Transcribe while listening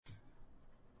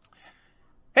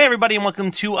Hey everybody, and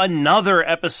welcome to another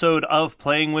episode of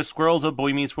Playing with Squirrels, a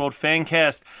Boy Meets World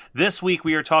fancast. This week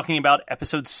we are talking about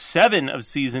episode 7 of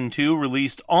season 2,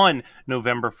 released on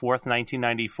November 4th,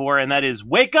 1994, and that is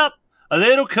Wake Up, a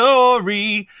Little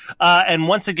Corey. And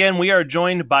once again, we are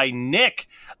joined by Nick.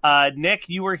 Nick,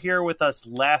 you were here with us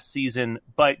last season,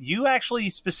 but you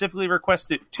actually specifically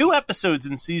requested 2 episodes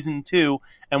in season 2,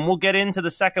 and we'll get into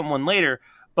the second one later.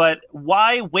 But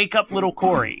why Wake Up, Little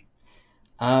Corey?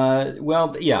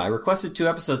 I requested 2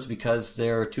 episodes because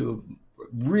they're 2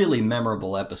 really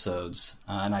memorable episodes,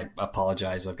 and I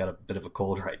apologize, I've got a bit of a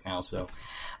cold right now,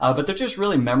 but they're just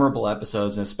really memorable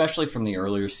episodes, and especially from the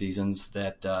earlier seasons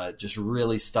that just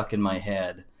really stuck in my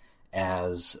head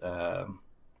as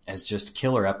just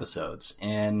killer episodes.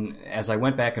 And as I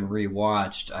went back and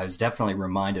rewatched, I was definitely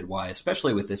reminded why,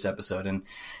 especially with this episode. And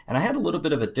I had a little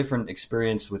bit of a different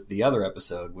experience with the other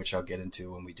episode, which I'll get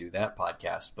into when we do that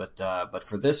podcast. But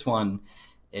for this one,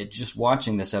 just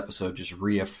watching this episode just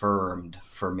reaffirmed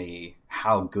for me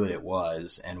how good it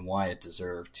was and why it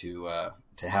deserved to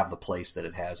have the place that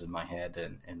it has in my head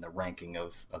and the ranking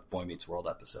of Boy Meets World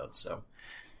episodes. So.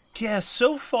 Yeah,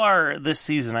 so far this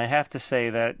season, I have to say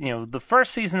that, the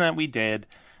first season that we did,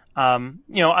 I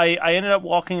ended up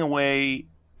walking away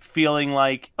feeling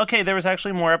like, okay, there was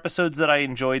actually more episodes that I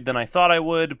enjoyed than I thought I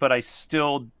would, but I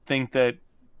still think that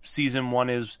season 1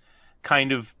 is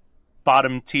kind of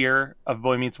bottom tier of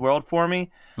Boy Meets World for me.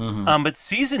 Mm-hmm. But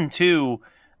season 2,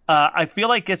 I feel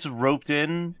like gets roped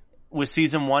in with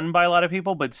season 1 by a lot of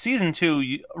people, but season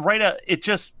 2, it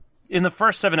just, in the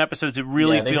first 7 episodes, it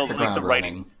really feels like the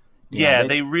writing. Yeah,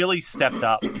 they really stepped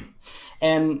up.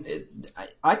 And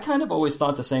I kind of always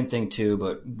thought the same thing, too.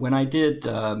 But when I did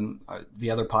the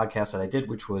other podcast that I did,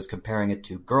 which was comparing it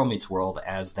to Girl Meets World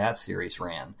as that series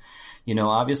ran,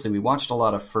 obviously we watched a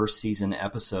lot of first season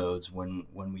episodes when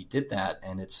we did that.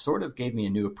 And it sort of gave me a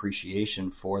new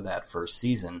appreciation for that first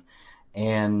season.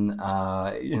 And,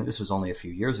 this was only a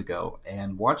few years ago.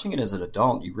 And watching it as an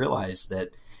adult, you realize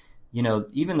that,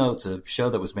 even though it's a show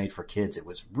that was made for kids, it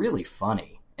was really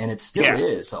funny. And it still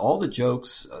is. All the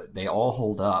jokes, they all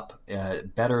hold up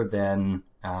better than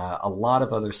a lot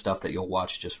of other stuff that you'll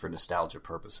watch just for nostalgia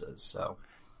purposes. So,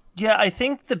 yeah, I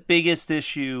think the biggest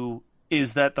issue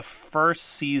is that the first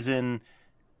season,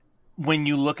 when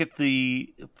you look at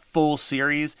the full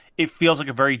series, it feels like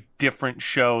a very different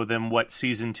show than what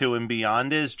season 2 and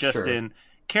beyond is, just in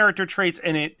character traits.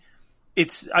 And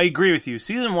I agree with you.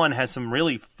 Season 1 has some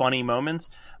really funny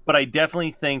moments, but I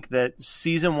definitely think that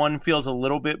season 1 feels a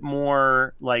little bit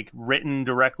more like written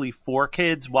directly for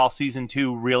kids, while season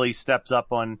 2 really steps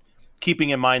up on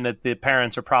keeping in mind that the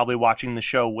parents are probably watching the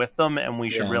show with them, and we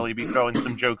should really be throwing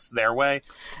some jokes their way.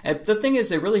 And the thing is,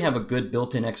 they really have a good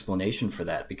built-in explanation for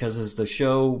that, because as the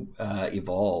show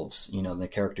evolves, the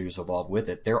characters evolve with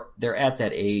it. They're at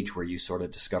that age where you sort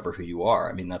of discover who you are.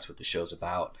 I mean, that's what the show's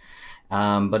about.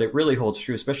 But it really holds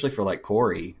true, especially for like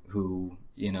Corey, who,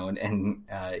 and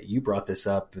you brought this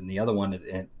up in the other one, and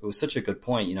it was such a good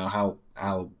point,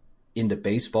 how into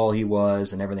baseball he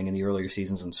was and everything in the earlier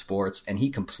seasons in sports, and he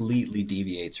completely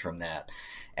deviates from that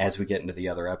as we get into the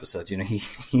other episodes.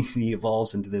 He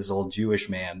evolves into this old Jewish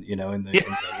man, in the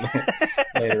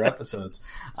later episodes.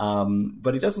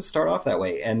 But he doesn't start off that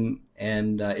way, and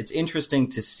it's interesting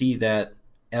to see that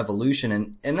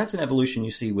evolution, and that's an evolution you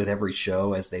see with every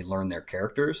show as they learn their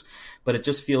characters, but it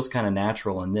just feels kind of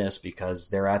natural in this because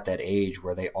they're at that age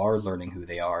where they are learning who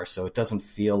they are, so it doesn't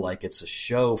feel like it's a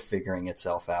show figuring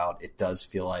itself out. It does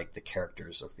feel like the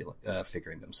characters are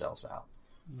figuring themselves out.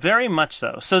 Very much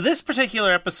so. So this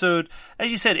particular episode,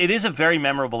 as you said, it is a very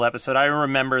memorable episode. I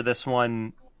remember this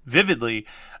one vividly,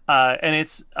 and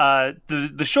it's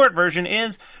the short version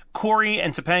is Corey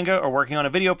and Topanga are working on a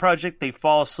video project. They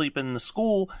fall asleep in the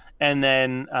school, and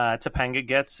then Topanga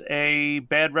gets a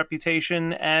bad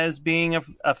reputation as being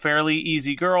a fairly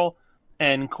easy girl,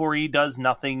 and Corey does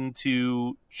nothing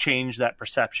to change that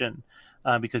perception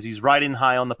because he's riding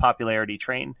high on the popularity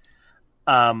train.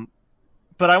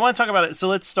 But I want to talk about it. So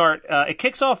let's start. It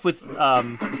kicks off with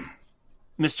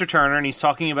Mr. Turner, and he's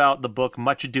talking about the book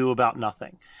Much Ado About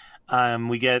Nothing.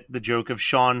 We get the joke of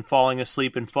Sean falling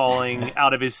asleep and falling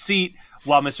out of his seat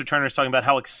while Mr. Turner's talking about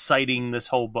how exciting this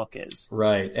whole book is.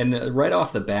 Right. And right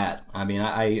off the bat, I mean,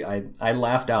 I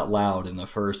laughed out loud in the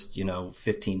first,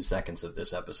 15 seconds of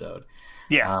this episode.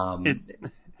 Yeah.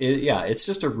 It's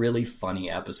just a really funny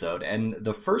episode. And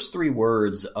the first 3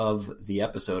 words of the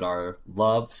episode are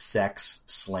love, sex,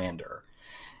 slander.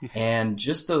 And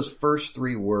just those first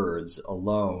 3 words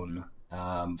alone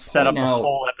set up the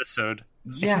whole episode.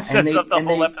 Yeah, sets up the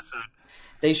whole episode.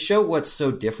 they show what's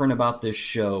so different about this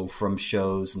show from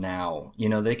shows now. You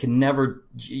know, they can never,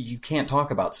 you can't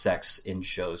talk about sex in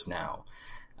shows now.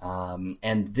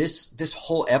 And this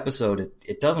whole episode,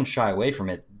 it doesn't shy away from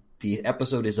it. The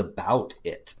episode is about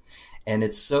it. And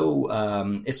it's so,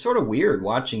 it's sort of weird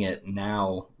watching it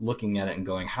now, looking at it and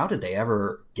going, how did they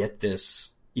ever get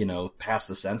this, you know, past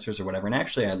the censors or whatever? And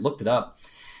actually, I looked it up,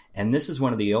 and this is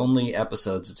one of the only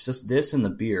episodes, it's just this and the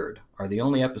beard are the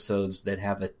only episodes that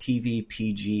have a TV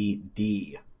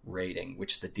PG-D rating,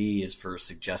 which the D is for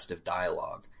suggestive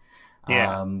dialogue.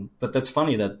 Yeah. But that's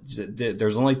funny that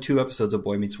there's only 2 episodes of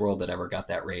Boy Meets World that ever got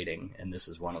that rating, and this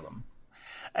is one of them.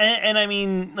 And I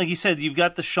mean, like you said, you've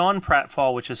got the Sean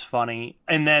pratfall, which is funny,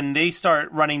 and then they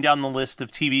start running down the list of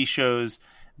TV shows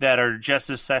that are just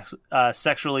as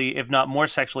sexually, if not more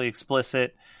sexually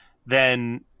explicit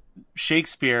than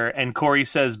Shakespeare. And Corey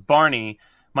says, Barney,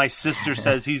 my sister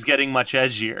says he's getting much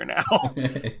edgier now.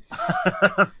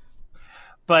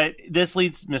 But this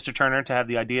leads Mr. Turner to have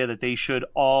the idea that they should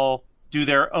all do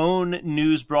their own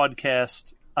news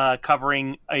broadcast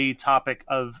covering a topic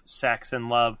of sex and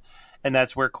love. And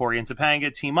that's where Corey and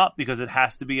Topanga team up, because it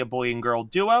has to be a boy and girl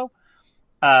duo.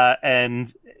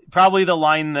 And probably the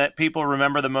line that people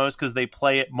remember the most, because they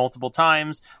play it multiple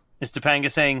times, is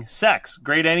Topanga saying, sex,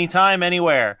 great anytime,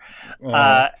 anywhere.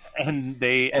 And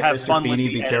they have Mr. fun Feeney,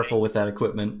 with be careful with that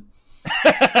equipment.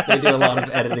 They do a lot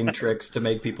of editing tricks to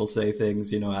make people say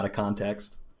things, you know, out of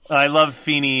context. I love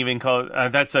Feeney even call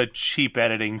that's a cheap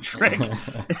editing trick.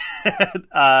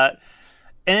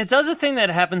 And it does a thing that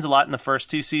happens a lot in the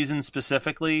first 2 seasons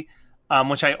specifically,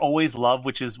 which I always love,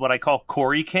 which is what I call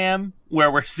Corey Cam,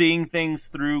 where we're seeing things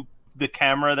through the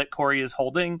camera that Corey is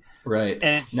holding. Right.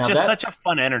 And it's just such a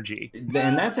fun energy.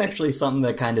 And that's actually something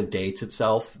that kind of dates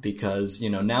itself, because,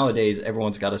 you know, nowadays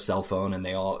everyone's got a cell phone and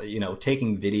they all, you know,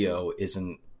 taking video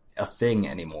isn't a thing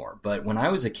anymore. But when I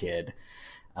was a kid,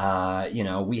 you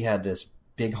know, we had this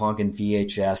big honking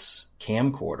VHS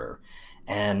camcorder,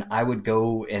 and I would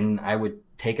go and I would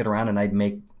take it around and I'd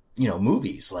make, you know,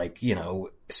 movies, like, you know,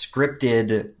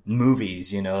 scripted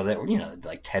movies, you know, that were, you know,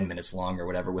 like 10 minutes long or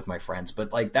whatever with my friends.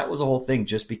 But like, that was a whole thing.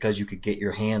 Just because you could get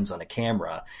your hands on a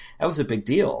camera, that was a big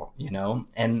deal, you know,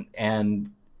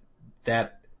 and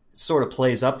that sort of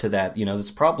plays up to that. You know, this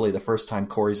is probably the first time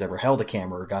Corey's ever held a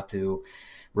camera or got to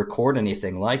record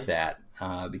anything like that,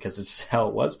 because it's how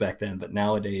it was back then. But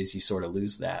nowadays you sort of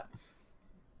lose that.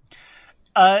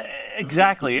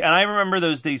 Exactly. And I remember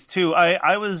those days too.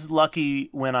 I was lucky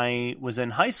when I was in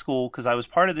high school, because I was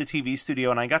part of the TV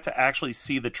studio and I got to actually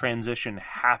see the transition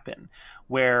happen,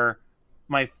 where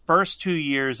my first 2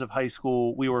 years of high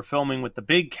school, we were filming with the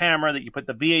big camera that you put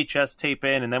the VHS tape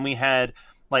in, and then we had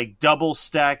like double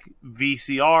stack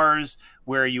VCRs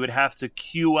where you would have to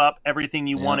queue up everything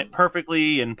you wanted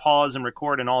perfectly and pause and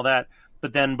record and all that.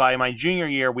 But then by my junior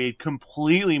year, we had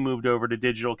completely moved over to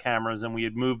digital cameras, and we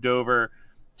had moved over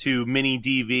to mini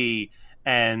DV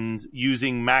and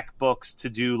using MacBooks to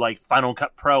do like Final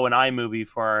Cut Pro and iMovie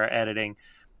for our editing.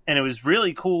 And it was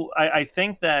really cool. I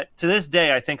think that to this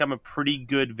day, I think I'm a pretty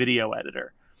good video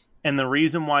editor. And the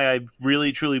reason why I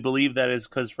really truly believe that is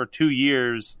because for 2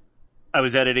 years, I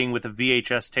was editing with a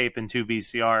VHS tape and 2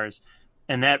 VCRs.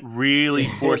 And that really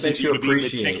forces you to be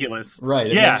meticulous. Right.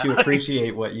 It makes you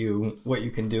appreciate what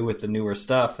you can do with the newer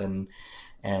stuff. And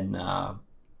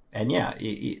yeah,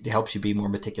 it helps you be more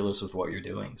meticulous with what you're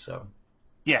doing. So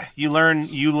yeah, you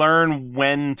learn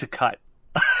when to cut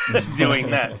doing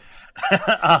that.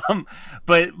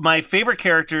 But my favorite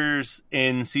characters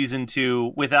in season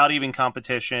 2, without even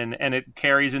competition, and it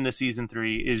carries into season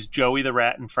 3, is Joey the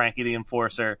Rat and Frankie the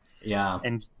Enforcer. Yeah.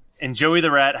 And Joey the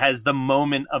Rat has the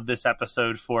moment of this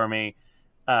episode for me,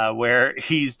 where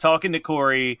he's talking to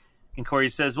Corey, and Corey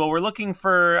says, well, we're looking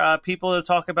for people to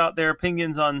talk about their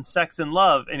opinions on sex and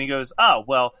love. And he goes, oh,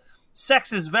 well,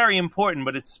 sex is very important,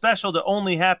 but it's special to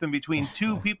only happen between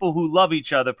 2 people who love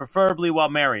each other, preferably while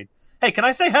married. Hey, can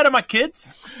I say hi to my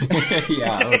kids?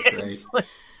 Yeah, that was great.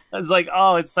 It's like,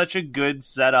 oh, it's such a good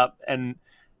setup and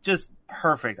just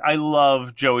perfect. I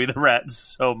love Joey the Rat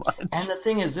so much. And the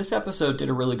thing is, this episode did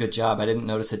a really good job. I didn't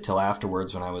notice it till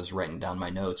afterwards when I was writing down my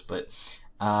notes, but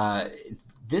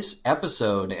this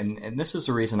episode, and this is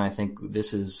the reason I think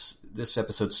this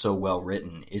episode's so well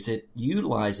written, is it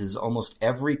utilizes almost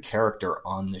every character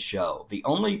on the show. The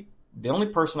only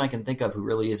person I can think of who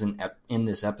really isn't in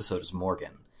this episode is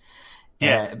Morgan.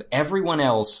 Yeah. Everyone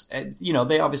else, you know,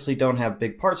 they obviously don't have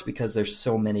big parts because there's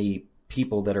so many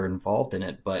people that are involved in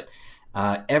it, but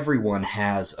everyone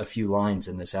has a few lines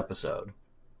in this episode.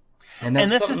 And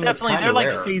And that's this is something that's definitely, kind they're of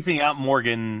like rare. phasing out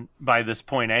Morgan by this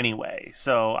point anyway.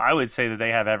 So I would say that they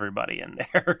have everybody in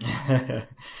there.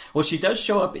 Well, she does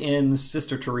show up in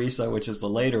Sister Teresa, which is the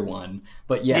later one.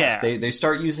 But yes, Yeah. they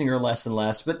start using her less and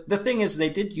less. But the thing is, they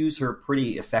did use her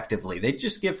pretty effectively. They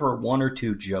just give her one or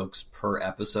two jokes per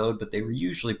episode, but they were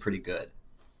usually pretty good.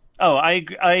 Oh,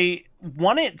 I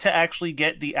wanted to actually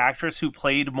get the actress who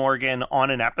played Morgan on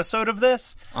an episode of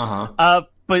this. Uh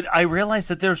But I realized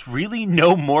that there's really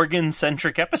no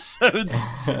Morgan-centric episodes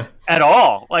at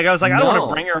all. Like, I was like, I don't want No.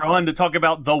 to bring her on to talk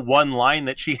about the one line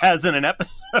that she has in an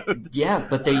episode. Yeah,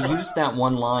 but they used that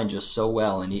one line just so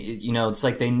well, and it's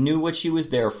like they knew what she was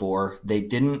there for. They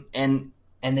didn't, and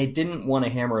they didn't want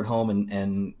to hammer it home,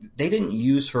 and they didn't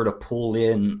use her to pull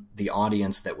in the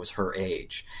audience that was her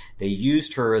age. They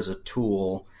used her as a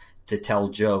tool to tell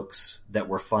jokes that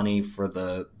were funny for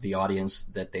the audience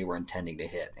that they were intending to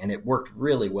hit, and it worked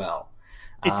really well.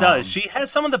 It does. She has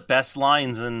some of the best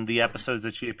lines in the episodes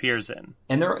that she appears in.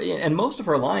 And most of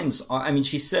her lines are, I mean,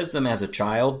 she says them as a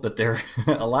child, but they're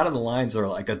a lot of the lines are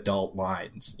like adult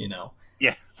lines,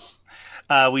 Yeah.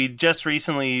 We just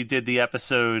recently did the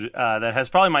episode that has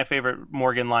probably my favorite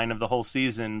Morgan line of the whole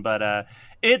season, but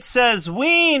it says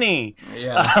weenie.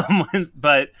 Yeah.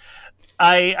 But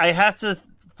I have to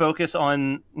focus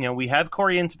on, we have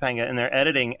Corey and Topanga and they're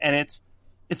editing, and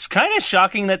it's kind of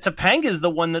shocking that Topanga is the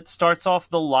one that starts off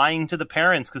the lying to the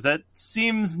parents, because that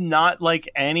seems not like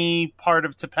any part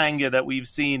of Topanga that we've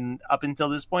seen up until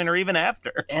this point or even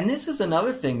after. And this is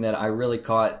another thing that I really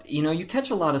caught. You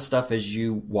catch a lot of stuff as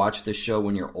you watch the show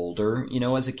when you're older.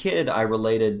 As a kid, I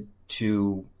related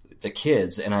to the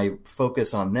kids and I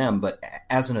focus on them. But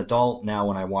as an adult now,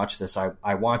 when I watch this,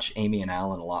 I watch Amy and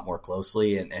Alan a lot more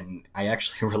closely, and I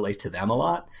actually relate to them a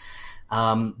lot.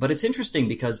 But it's interesting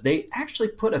because they actually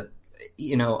put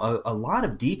a lot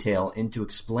of detail into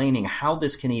explaining how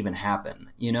this can even happen.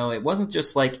 It wasn't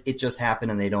just like it just happened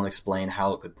and they don't explain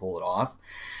how it could pull it off.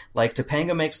 Like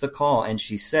Topanga makes the call and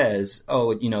she says,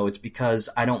 oh, it's because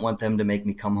I don't want them to make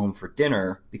me come home for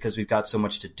dinner because we've got so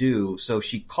much to do. So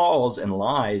she calls and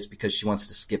lies because she wants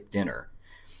to skip dinner.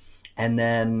 And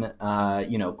then,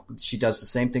 she does the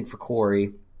same thing for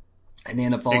Corey. And they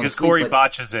end up falling because asleep. Corey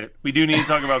botches it. We do need to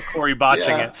talk about Corey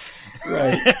botching it.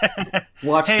 Right.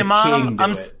 Watch Hey, the Mom, king do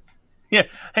I'm it. Yeah.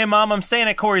 Hey, Mom, I'm staying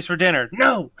at Corey's for dinner.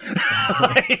 No.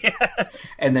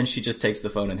 And then she just takes the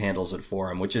phone and handles it for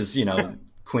him, which is,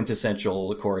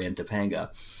 quintessential Corey and Topanga.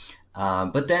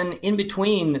 But then in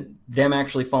between them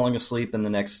actually falling asleep in the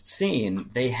next scene,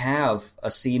 they have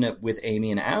a scene with Amy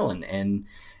and Alan.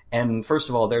 And first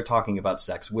of all, they're talking about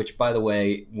sex, which, by the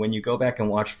way, when you go back and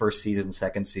watch first season,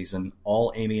 second season,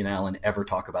 all Amy and Alan ever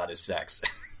talk about is sex.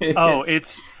 Oh,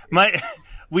 it's my...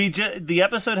 the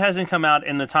episode hasn't come out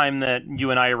in the time that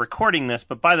you and I are recording this,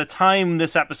 but by the time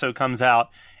this episode comes out,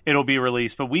 it'll be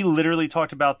released. But we literally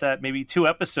talked about that maybe 2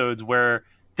 episodes where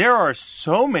there are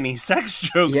so many sex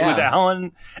jokes with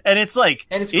Alan, and it's like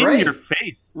and it's in great. your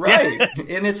face, right?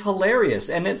 And it's hilarious,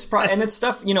 and it's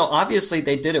stuff. Obviously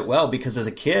they did it well because as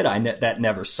a kid, that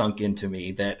never sunk into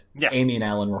me that Amy and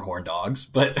Alan were horn dogs.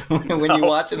 But when you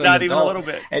watch it as an adult, even a little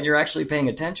bit, and you're actually paying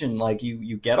attention, like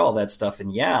you get all that stuff,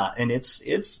 and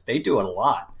it's they do it a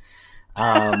lot.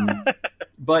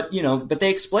 But they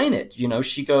explain it.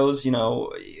 She goes,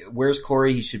 where's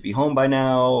Corey? He should be home by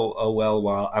now. Oh,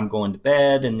 well, I'm going to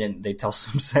bed. And then they tell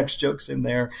some sex jokes in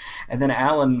there. And then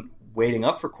Alan, waiting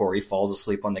up for Corey, falls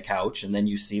asleep on the couch. And then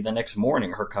you see the next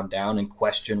morning her come down and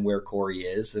question where Corey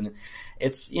is. And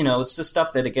it's, it's the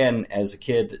stuff that, again, as a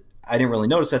kid, I didn't really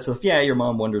notice that stuff. Yeah, your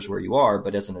mom wonders where you are.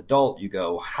 But as an adult, you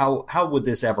go, how would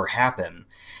this ever happen?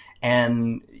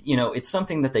 And, it's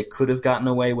something that they could have gotten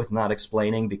away with not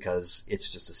explaining because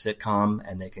it's just a sitcom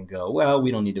and they can go, well, we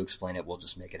don't need to explain it. We'll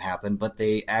just make it happen. But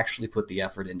they actually put the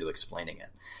effort into explaining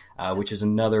it, which is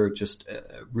another just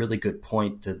really good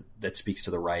point that speaks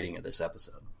to the writing of this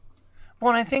episode. Well,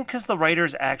 and I think because the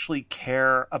writers actually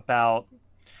care about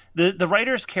the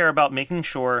writers care about making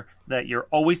sure that you're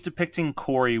always depicting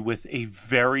Corey with a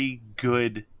very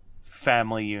good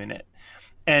family unit.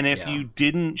 And if you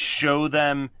didn't show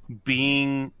them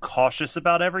being cautious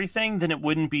about everything, then it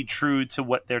wouldn't be true to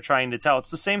what they're trying to tell. It's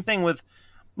the same thing with,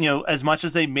 as much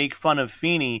as they make fun of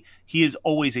Feeney, he is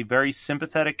always a very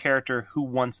sympathetic character who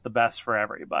wants the best for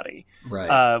everybody.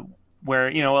 Right. Where,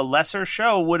 a lesser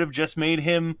show would have just made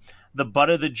him the butt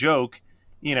of the joke,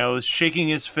 shaking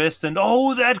his fist and,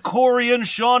 oh, that Corey and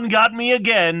Sean got me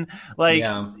again.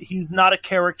 He's not a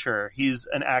caricature. He's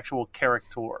an actual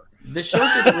character. The show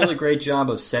did a really great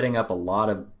job of setting up a lot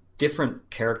of different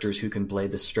characters who can play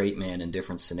the straight man in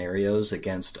different scenarios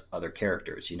against other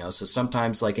characters, you know? So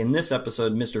sometimes, like in this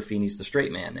episode, Mr. Feeney's the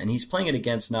straight man, and he's playing it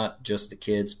against not just the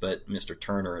kids, but Mr.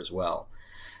 Turner as well.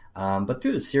 But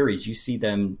through the series, you see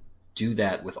them do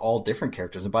that with all different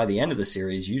characters. And by the end of the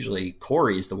series, usually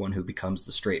Corey is the one who becomes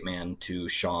the straight man to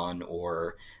Sean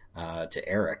or to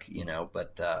Eric, you know?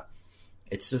 But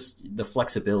it's just the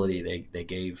flexibility they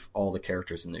gave all the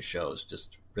characters in this show is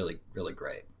just really, really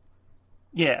great.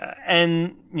 Yeah,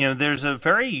 and you know, there's a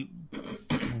very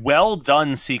well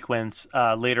done sequence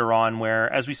later on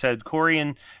where, as we said, Corey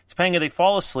and Topanga, they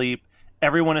fall asleep.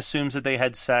 Everyone assumes that they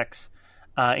had sex,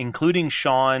 including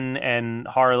Sean and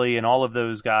Harley and all of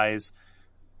those guys.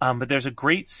 But there's a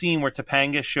great scene where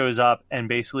Topanga shows up and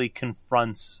basically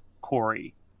confronts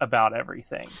Corey about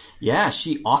everything. Yeah,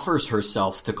 she offers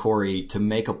herself to Corey to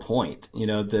make a point, you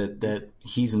know, that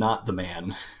he's not the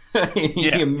man. He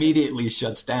immediately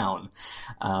shuts down.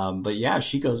 But yeah,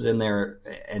 she goes in there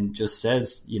and just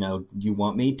says, you know, you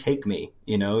want me? Take me.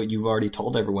 You know, you've already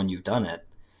told everyone you've done it.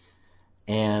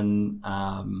 And,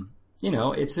 you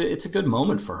know, it's a good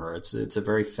moment for her. It's a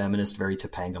very feminist, very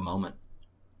Topanga moment.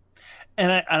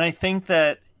 And I think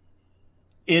that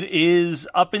it is,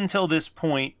 up until this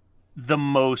point, the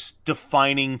most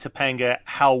defining Topanga,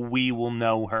 how we will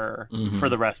know her for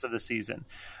the rest of the season.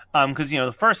 Because, you know,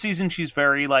 the first season, she's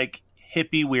very, like,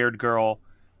 hippie weird girl.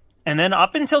 And then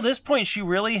up until this point, she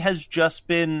really has just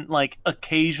been, like,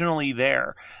 occasionally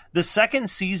there. The second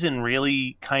season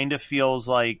really kind of feels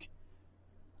like,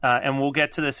 and we'll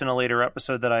get to this in a later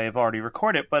episode that I have already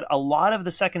recorded, but a lot of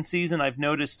the second season I've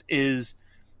noticed is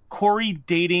Corey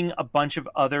dating a bunch of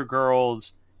other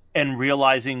girls and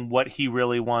realizing what he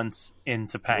really wants in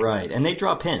Topanga. Right, and they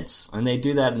drop hints, and they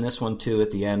do that in this one too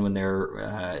at the end when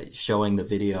they're showing the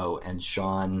video, and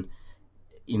Sean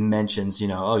mentions, you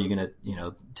know, oh, you're gonna, you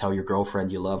know, tell your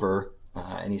girlfriend you love her,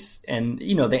 and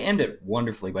you know, they end it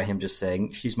wonderfully by him just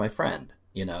saying she's my friend,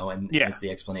 you know, and that's the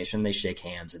explanation. They shake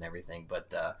hands and everything,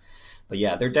 but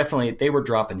yeah, they were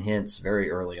dropping hints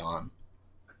very early on.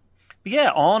 But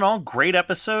yeah, all in all, great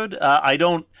episode. I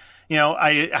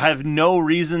have no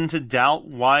reason to doubt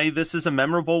why this is a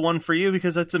memorable one for you,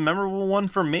 because it's a memorable one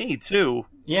for me, too.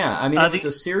 Yeah, I mean, it was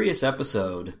a serious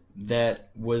episode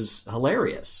that was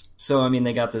hilarious. So, I mean,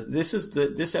 they got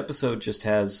this episode just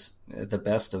has the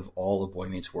best of all of Boy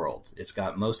Meets World. It's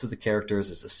got most of the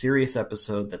characters. It's a serious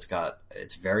episode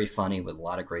it's very funny with a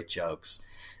lot of great jokes.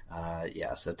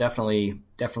 Yeah, so definitely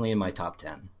in my top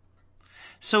 10.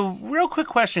 So, real quick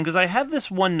question, because I have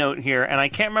this one note here, and I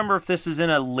can't remember if this is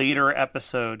in a later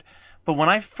episode, but when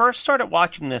I first started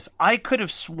watching this, I could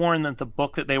have sworn that the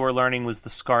book that they were learning was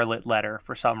the Scarlet Letter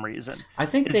for some reason. I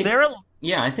think I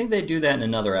think they do that in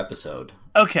another episode.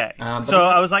 Okay, so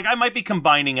I was like, I might be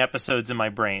combining episodes in my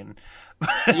brain.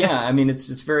 Yeah, I mean,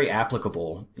 it's very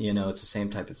applicable. You know, it's the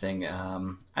same type of thing.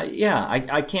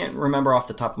 I can't remember off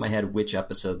the top of my head which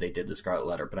episode they did the Scarlet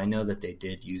Letter, but I know that they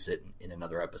did use it in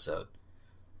another episode.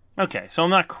 Okay, so I'm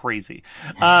not crazy.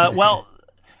 Well,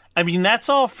 I mean, that's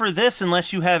all for this,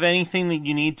 unless you have anything that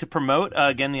you need to promote.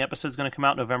 Again, the episode's going to come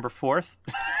out November 4th.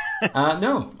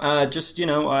 No, just, you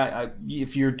know,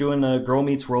 if you're doing a Girl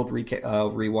Meets World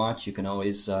rewatch, you can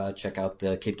always check out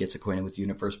the Kid Gets Acquainted with the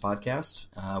Universe podcast,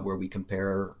 where we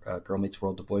compare Girl Meets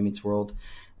World to Boy Meets World.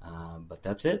 But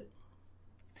that's it.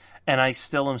 And I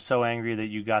still am so angry that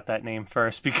you got that name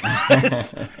first,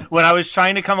 because when I was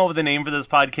trying to come up with a name for this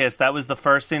podcast, that was the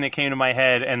first thing that came to my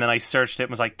head, and then I searched it and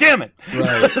was like, damn it!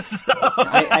 Right. So...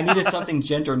 I needed something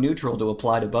gender neutral to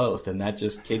apply to both, and that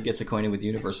just Kid Gets Acquainted with the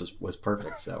Universe was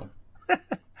perfect, so...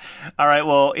 All right,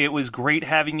 well, it was great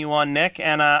having you on, Nick,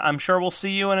 and I'm sure we'll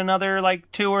see you in another,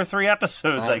 2 or 3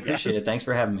 episodes, I guess. Appreciate it. Thanks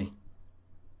for having me.